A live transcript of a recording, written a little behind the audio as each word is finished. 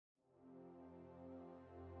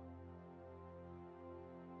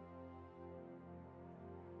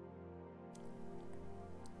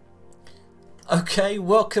Okay,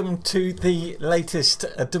 welcome to the latest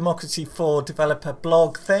Democracy for Developer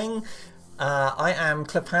blog thing. I am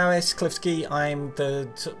Cliff Harris, Cliffski. I'm the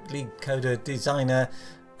lead coder designer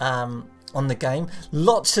on the game.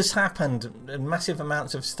 Lots has happened, massive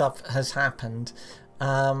amounts of stuff has happened.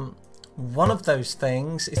 One of those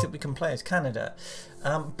things is that we can play as Canada.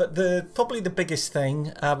 But probably the biggest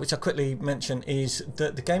thing, which I'll quickly mention, is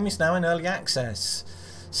that the game is now in early access.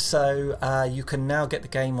 So you can now get the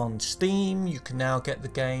game on Steam, you can now get the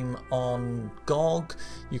game on GOG,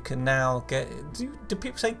 you can now get... Do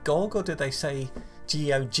people say GOG or do they say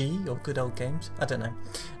GOG or Good Old Games? I don't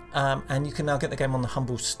know. And you can now get the game on the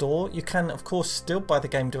Humble Store. You can, of course, still buy the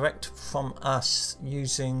game direct from us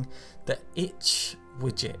using the itch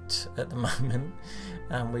widget at the moment.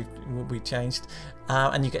 We changed.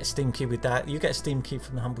 And you get a Steam key with that. You get a Steam key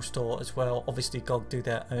from the Humble Store as well. Obviously, GOG do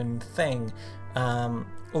their own thing.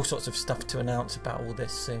 All sorts of stuff to announce about all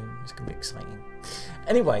this soon. It's going to be exciting.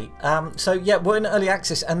 Anyway, so yeah, we're in early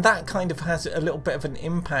access, and that kind of has a little bit of an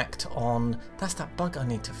impact on... That's that bug I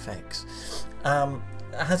need to fix. It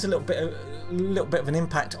has a little bit of an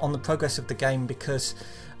impact on the progress of the game because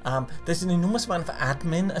there's an enormous amount of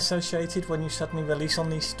admin associated when you suddenly release on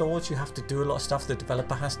these stores. You have to do a lot of stuff, the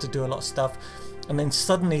developer has to do a lot of stuff, and then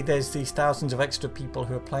suddenly there's these thousands of extra people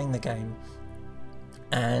who are playing the game,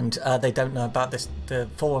 and they don't know about the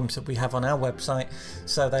forums that we have on our website,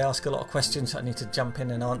 so they ask a lot of questions. I need to jump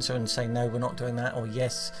in and answer and say no, we're not doing that, or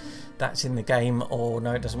yes, that's in the game, or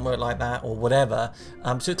no, it doesn't work like that, or whatever.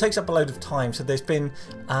 So it takes up a load of time. So there's been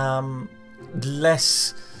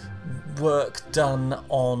less work done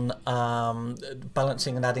on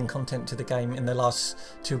balancing and adding content to the game in the last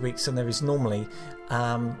 2 weeks than there is normally.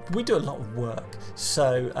 We do a lot of work,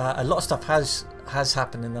 so a lot of stuff has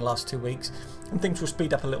happened in the last 2 weeks, and things will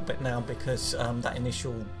speed up a little bit now because that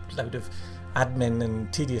initial load of admin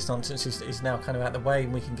and tedious nonsense is now kind of out of the way,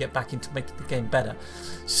 and we can get back into making the game better.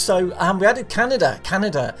 So we added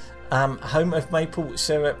Canada, home of maple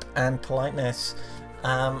syrup and politeness.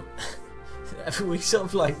 We sort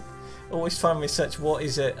of like always try and research what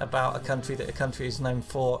is it about a country that a country is known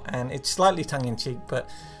for, and it's slightly tongue-in-cheek, but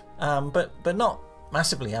not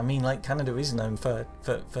massively. I mean, like, Canada is known for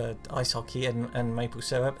ice hockey and maple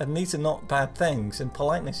syrup, and these are not bad things, and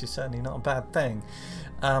politeness is certainly not a bad thing.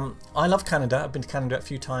 I love Canada. I've been to Canada a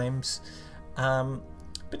few times. Been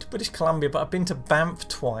to British Columbia, but I've been to Banff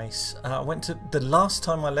twice. I went to, the last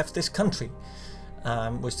time I left this country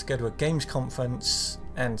was to go to a games conference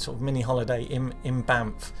and sort of mini holiday in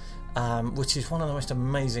Banff, which is one of the most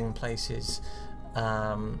amazing places.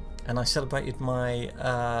 And I celebrated my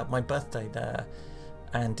my birthday there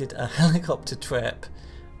and did a helicopter trip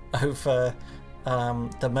over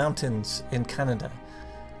the mountains in Canada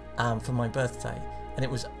for my birthday, and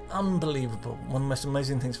it was unbelievable. One of the most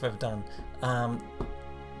amazing things I've ever done.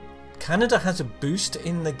 Canada has a boost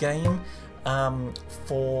in the game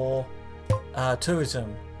for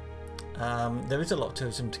tourism. There is a lot of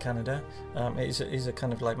tourism to Canada. It is a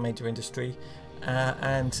kind of like major industry,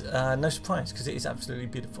 and no surprise because it is absolutely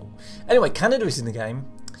beautiful. Anyway, Canada is in the game.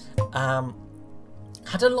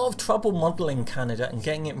 Had a lot of trouble modelling Canada and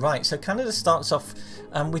getting it right. So Canada starts off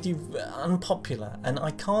with you unpopular, and I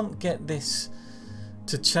can't get this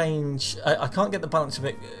to change. I can't get the balance of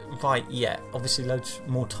it right yet. Obviously, loads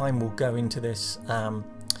more time will go into this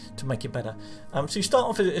to make it better. So you start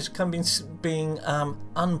off as kind of being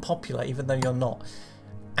unpopular, even though you're not.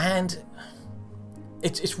 And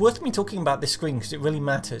it's worth me talking about this screen because it really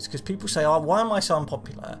matters. Because people say, "Oh, why am I so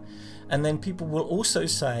unpopular?" And then people will also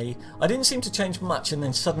say, "I didn't seem to change much, and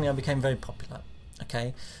then suddenly I became very popular."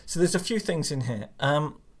 Okay, so there's a few things in here.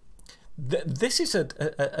 This is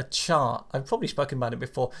a chart, I've probably spoken about it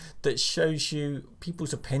before, that shows you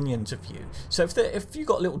people's opinions of you. So if you've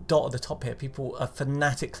got a little dot at the top here, people are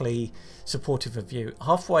fanatically supportive of you.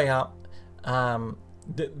 Halfway up,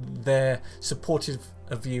 they're supportive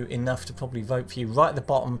of you enough to probably vote for you. Right at the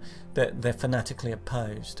bottom, they're fanatically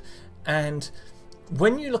opposed. And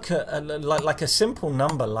when you look at like a simple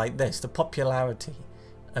number like this, the popularity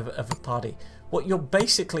of a party, what you're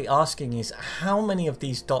basically asking is how many of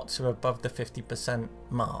these dots are above the 50%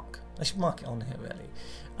 mark. I should mark it on here really,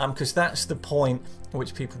 because that's the point at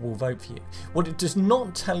which people will vote for you. What it does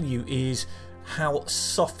not tell you is how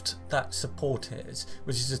soft that support is,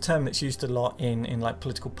 which is a term that's used a lot in like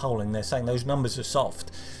political polling. They're saying those numbers are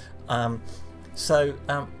soft. What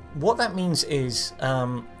that means is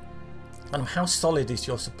how solid is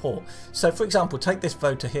your support. So for example, take this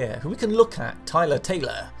voter here, who we can look at, Tyler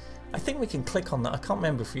Taylor. I think we can click on that. I can't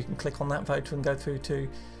remember if you can click on that voter and go through to...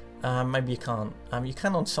 maybe you can't. You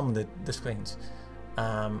can on some of the screens.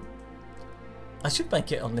 I should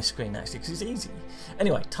make it on this screen actually because it's easy.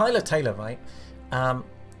 Anyway, Tyler Taylor, right,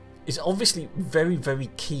 is obviously very, very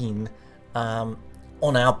keen on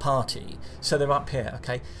our party. So they're up here,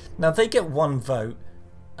 okay? Now they get one vote,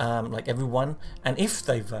 like everyone, and if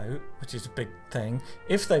they vote, which is a big thing,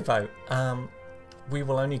 if they vote, we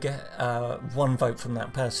will only get one vote from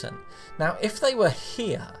that person. Now, if they were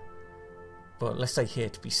here, well, let's say here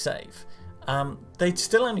to be safe, they'd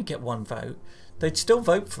still only get one vote. They'd still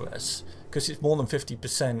vote for us because it's more than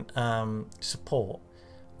 50% support.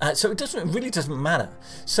 So it really doesn't matter.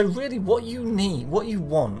 So really, what you need, what you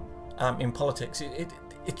want in politics,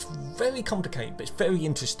 it's very complicated, but it's very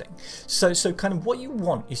interesting. So kind of what you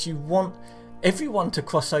want is you want everyone to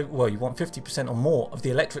cross over, well, you want 50% or more of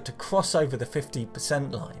the electorate to cross over the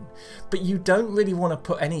 50% line, but you don't really want to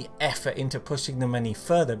put any effort into pushing them any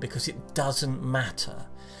further because it doesn't matter.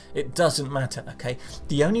 It doesn't matter, okay?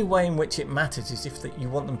 The only way in which it matters is if you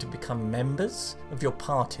want them to become members of your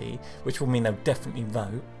party, which will mean they'll definitely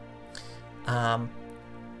vote, and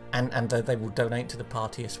they will donate to the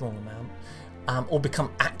party a small amount, or become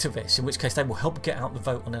activists, in which case they will help get out the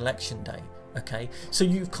vote on election day. Okay, so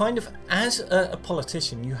you kind of, as a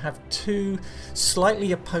politician, you have two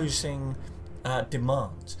slightly opposing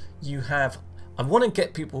demands. You have, I want to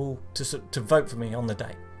get people to vote for me on the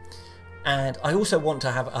day, and I also want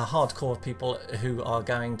to have a hardcore of people who are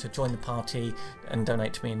going to join the party and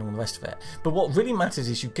donate to me and all the rest of it. But what really matters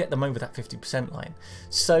is you get them over that 50% line.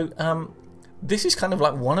 So this is kind of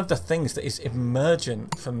like one of the things that is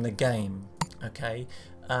emergent from the game. Okay,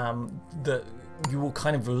 that you will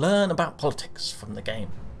kind of learn about politics from the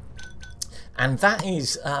game, and that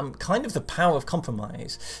is kind of the power of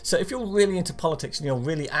compromise. So if you're really into politics and you're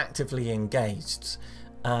really actively engaged,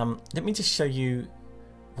 let me just show you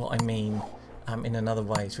what I mean in another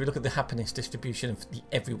way. So we look at the happiness distribution of the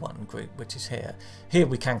everyone group, which is here. Here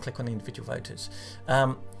we can click on individual voters.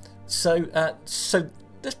 So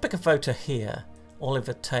let's pick a voter here,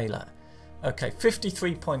 Oliver Taylor. Okay,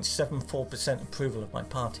 53.74% approval of my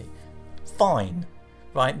party. Fine,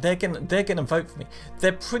 right? They're gonna vote for me.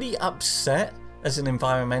 They're pretty upset as an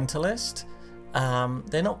environmentalist.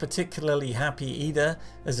 They're not particularly happy either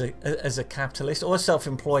as a capitalist or a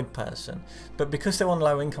self-employed person. But because they're on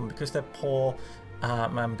low income, because they're poor,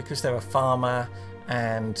 and because they're a farmer,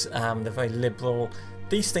 and they're very liberal,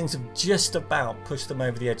 these things have just about pushed them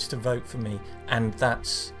over the edge to vote for me, and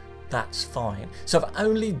that's fine. So I've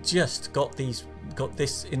only just got this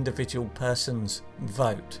individual person's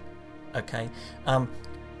vote. Okay,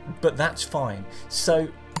 but that's fine. So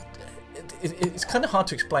it's kind of hard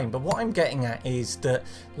to explain, but what I'm getting at is that,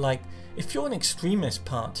 like, if you're an extremist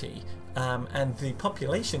party and the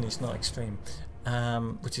population is not extreme,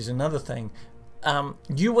 which is another thing,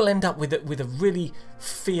 you will end up with a really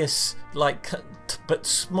fierce, like, but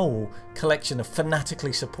small collection of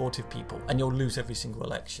fanatically supportive people, and you'll lose every single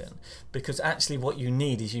election, because actually what you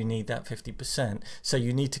need is you need that 50%. So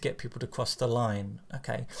you need to get people to cross the line.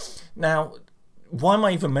 Okay, now why am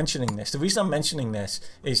I even mentioning this? The reason I'm mentioning this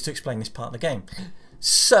is to explain this part of the game.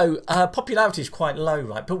 So popularity is quite low,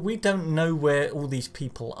 right? But we don't know where all these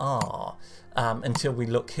people are until we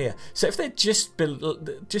look here. So if they're just below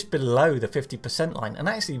the 50% line, and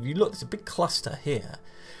actually if you look, there's a big cluster here.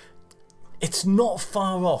 It's not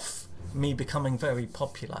far off me becoming very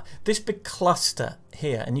popular. This big cluster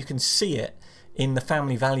here, and you can see it in the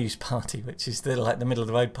Family Values Party, which is like the middle of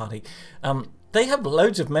the road party. They have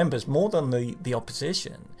loads of members, more than the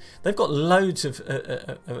opposition. They've got loads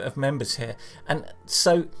of members here, and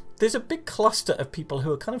so there's a big cluster of people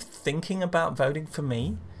who are kind of thinking about voting for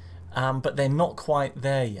me, but they're not quite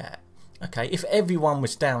there yet. Okay, if everyone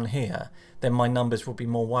was down here, then my numbers would be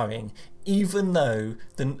more worrying, even though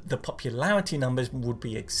the popularity numbers would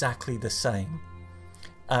be exactly the same.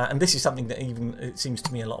 And this is something that even, it seems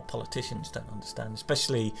to me, a lot of politicians don't understand,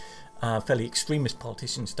 especially fairly extremist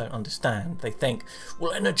politicians don't understand. They think,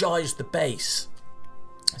 we'll energise the base.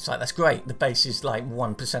 It's like, that's great. The base is like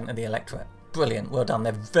 1% of the electorate. Brilliant, well done.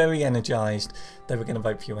 They're very energised. They were going to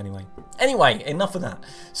vote for you anyway. Anyway, enough of that.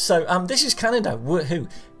 So this is Canada. Woohoo!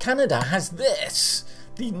 Canada has this,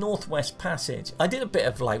 the Northwest Passage. I did a bit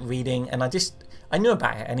of like reading, and I knew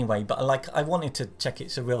about it anyway, but I wanted to check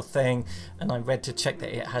it's a real thing, and I read to check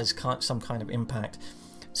that it has some kind of impact.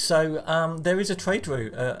 So there is a trade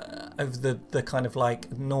route over the kind of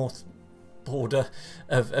like north border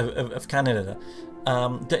of Canada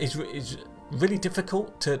that is really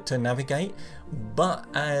difficult to navigate, but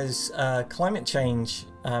as climate change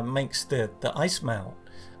makes the ice melt,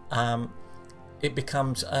 it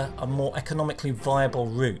becomes a more economically viable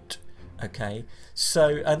route Okay,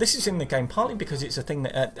 so this is in the game partly because it's a thing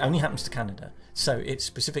that only happens to Canada. So it's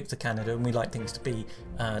specific to Canada, and we like things to be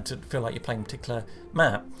to feel like you're playing a particular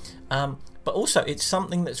map. But also, it's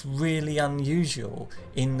something that's really unusual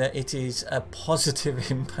in that it is a positive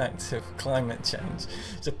impact of climate change.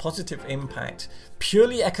 It's a positive impact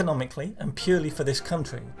purely economically and purely for this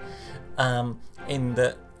country. In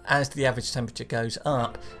that, as the average temperature goes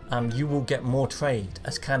up, you will get more trade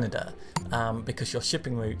as Canada because your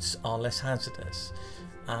shipping routes are less hazardous.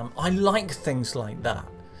 I like things like that.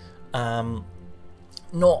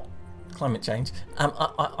 Not climate change.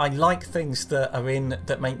 I like things that are in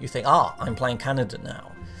that make you think, ah, I'm playing Canada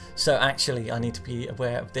now. So actually I need to be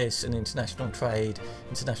aware of this and international trade.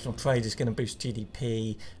 International trade is going to boost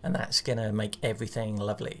GDP, and that's going to make everything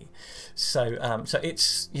lovely. So so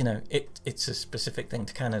it's, you know, it's a specific thing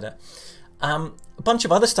to Canada. A bunch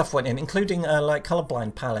of other stuff went in, including like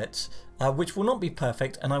colorblind palettes, which will not be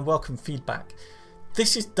perfect, and I welcome feedback.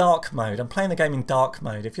 This is dark mode. I'm playing the game in dark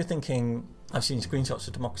mode. If you're thinking, I've seen screenshots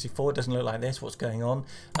of Democracy 4, it doesn't look like this, what's going on?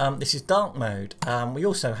 This is dark mode. We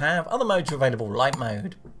also have other modes available, light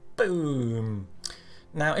mode. Boom!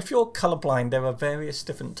 Now, if you're colourblind, there are various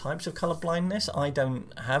different types of colourblindness. I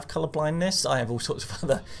don't have colourblindness. I have all sorts of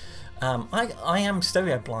other... I am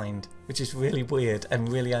stereo blind, which is really weird and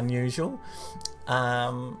really unusual,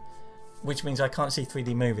 which means I can't see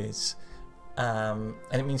 3D movies. And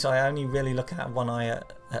it means I only really look at one eye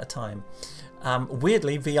at a time.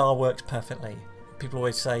 Weirdly, VR works perfectly. People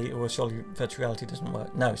always say, well, surely virtual reality doesn't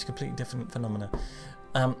work. No, it's a completely different phenomena.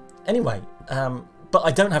 Anyway, but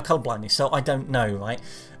I don't have colour blindness, so I don't know, right?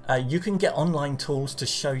 You can get online tools to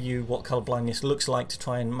show you what colour blindness looks like to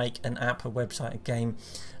try and make an app, a website, a game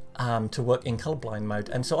to work in colourblind mode.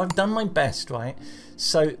 And so I've done my best, right?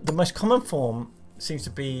 So the most common form seems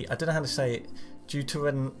to be, I don't know how to say it,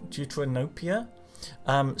 deuteranopia.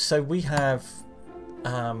 So we have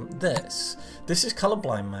this is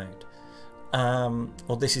colorblind mode,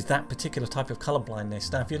 or this is that particular type of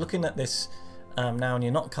colorblindness. Now if you're looking at this now and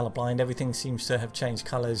you're not colorblind, everything seems to have changed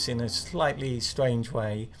colors in a slightly strange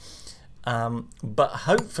way, but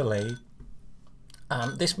hopefully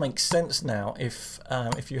this makes sense now if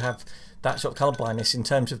you have that sort of colorblindness in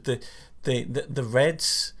terms of the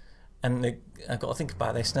reds. And I've got to think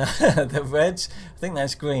about this now. The reds, I think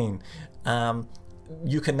that's green.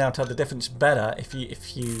 You can now tell the difference better if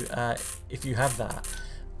you have that.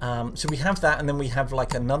 So we have that, and then we have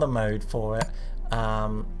like another mode for it,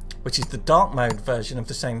 which is the dark mode version of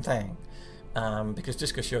the same thing. Because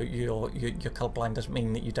just because you're colorblind doesn't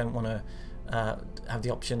mean that you don't want to have the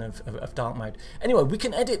option of dark mode. Anyway, we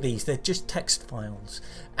can edit these. They're just text files,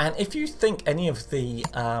 and if you think any of the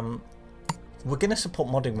we're going to support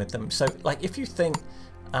modding with them. So like if you think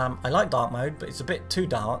I like dark mode but it's a bit too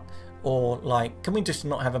dark, or like can we just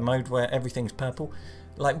not have a mode where everything's purple,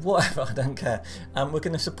 like whatever, I don't care. We're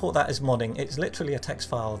going to support that as modding. It's literally a text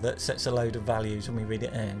file that sets a load of values and we read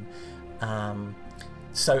it in.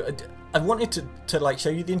 So I wanted to like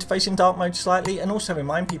show you the interface in dark mode slightly, and also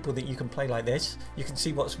remind people that you can play like this. You can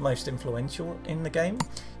see what's most influential in the game,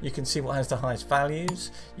 you can see what has the highest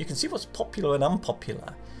values, you can see what's popular and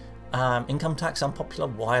unpopular. Income tax unpopular,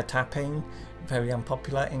 wiretapping very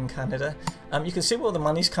unpopular in Canada. You can see where the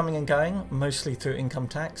money's coming and going, mostly through income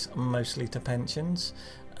tax, mostly to pensions.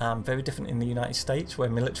 Very different in the United States where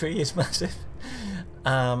military is massive.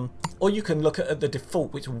 Or you can look at the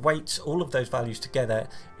default, which weights all of those values together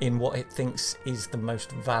in what it thinks is the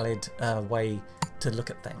most valid way to look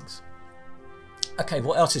at things. Okay,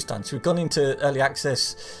 what else is done? So we've gone into early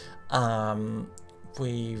access.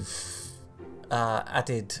 We've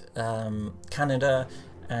added Canada,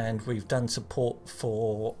 and we've done support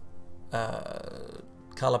for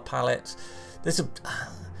color palettes. There's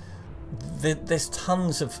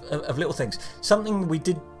tons of little things. Something we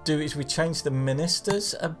did do is we changed the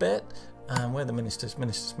ministers a bit. Where are the ministers?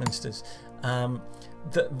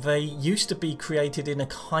 That they used to be created in a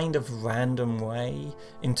kind of random way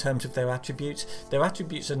in terms of their attributes. Their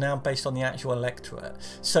attributes are now based on the actual electorate.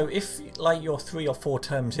 So if like you're 3 or 4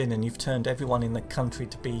 terms in and you've turned everyone in the country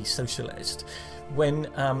to be socialist, when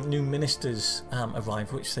new ministers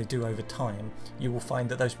arrive, which they do over time, you will find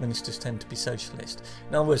that those ministers tend to be socialist.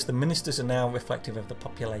 In other words, the ministers are now reflective of the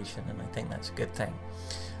population, and I think that's a good thing.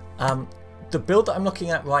 The build that I'm looking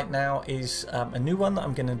at right now is a new one that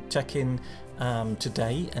I'm going to check in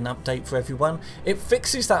today, an update for everyone. It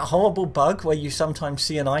fixes that horrible bug where you sometimes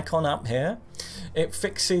see an icon up here. It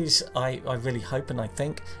fixes, I really hope and I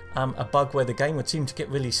think, a bug where the game would seem to get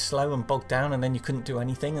really slow and bogged down and then you couldn't do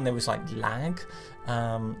anything and there was like lag.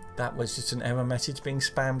 That was just an error message being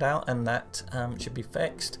spammed out, and that should be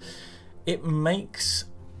fixed. It makes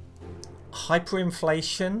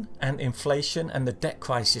hyperinflation and inflation and the debt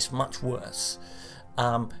crisis much worse,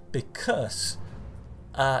 because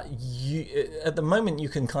at the moment you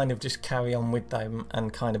can kind of just carry on with them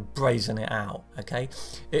and kind of brazen it out. Okay,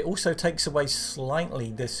 it also takes away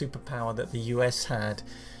slightly the superpower that the US had.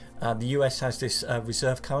 The US has this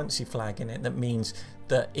reserve currency flag in it that means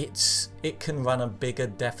that it can run a bigger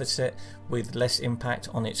deficit with less impact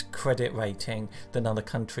on its credit rating than other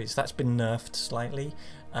countries. That's been nerfed slightly,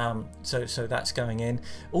 so that's going in.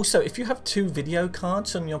 Also, if you have 2 video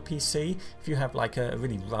cards on your PC, if you have like a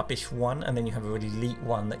really rubbish one and then you have a really elite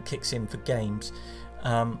one that kicks in for games,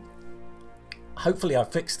 hopefully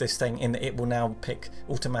I've fixed this thing in that it will now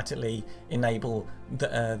automatically enable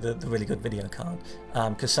the really good video card,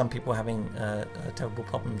 because some people are having terrible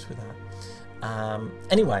problems with that.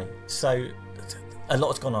 Anyway, so a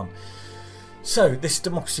lot's gone on. So this is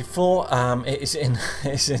Democracy 4. It's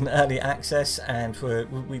in early access, and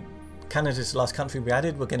Canada's the last country we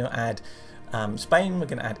added. We're going to add Spain, we're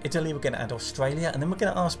going to add Italy, we're going to add Australia, and then we're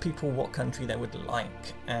going to ask people what country they would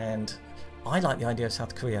like. And I like the idea of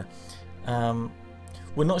South Korea.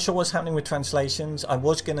 We're not sure what's happening with translations. I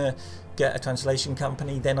was going to get a translation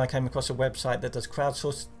company, then I came across a website that does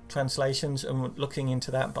crowdsourced translations and we're looking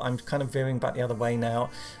into that, but I'm kind of veering back the other way now,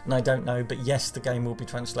 and I don't know. But yes, the game will be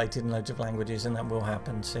translated in loads of languages, and that will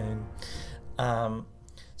happen soon.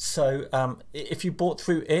 If you bought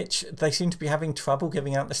through itch, they seem to be having trouble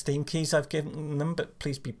giving out the Steam keys I've given them, but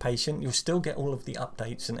please be patient. You'll still get all of the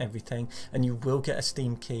updates and everything, and you will get a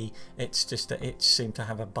Steam key. It's just that itch seem to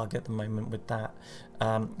have a bug at the moment with that.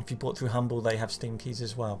 If you bought through Humble, they have Steam keys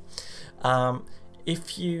as well.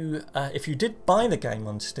 If you did buy the game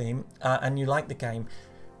on Steam and you like the game,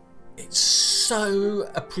 it's so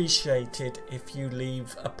appreciated if you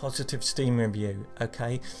leave a positive Steam review,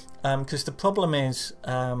 okay? Because the problem is,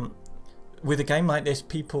 with a game like this,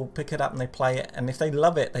 people pick it up and they play it, and if they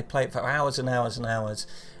love it, they play it for hours and hours and hours,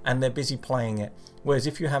 and they're busy playing it. Whereas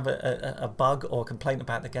if you have a bug or a complaint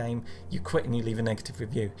about the game, you quit and you leave a negative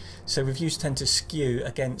review. So reviews tend to skew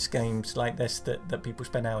against games like this that people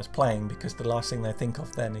spend hours playing, because the last thing they think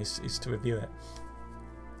of then is to review it.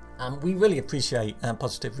 We really appreciate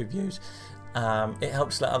positive reviews. It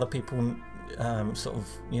helps let other people sort of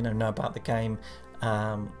know about the game,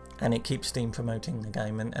 and it keeps Steam promoting the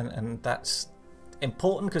game, and that's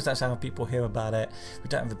important because that's how people hear about it. We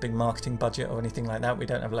don't have a big marketing budget or anything like that. We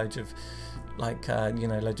don't have loads of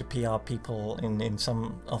loads of PR people in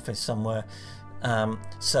some office somewhere.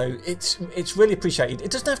 So it's really appreciated.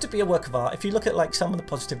 It doesn't have to be a work of art. If you look at like some of the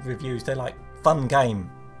positive reviews, they're like fun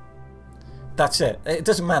game. That's it. It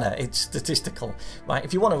doesn't matter. It's statistical, right?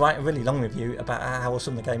 If you want to write a really long review about how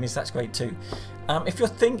awesome the game is, that's great too. If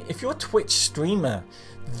you're a Twitch streamer,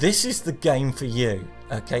 this is the game for you.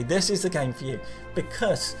 Okay, this is the game for you,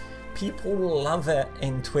 because people love it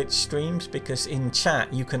in Twitch streams, because in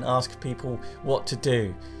chat you can ask people what to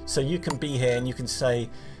do. So you can be here and you can say,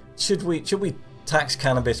 should we tax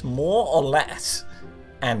cannabis more or less?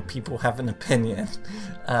 And people have an opinion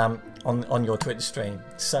on your Twitch stream.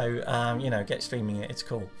 So get streaming it. It's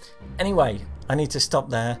cool. Anyway, I need to stop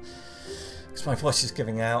there because my voice is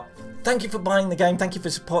giving out. Thank you for buying the game. Thank you for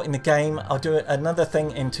supporting the game. I'll do another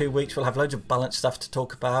thing in 2 weeks. We'll have loads of balanced stuff to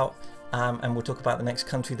talk about, and we'll talk about the next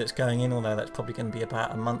country that's going in. Although that's probably going to be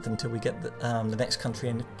about a month until we get the next country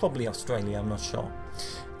in. Probably Australia. I'm not sure.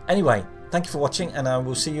 Anyway, thank you for watching, and I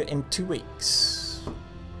will see you in 2 weeks.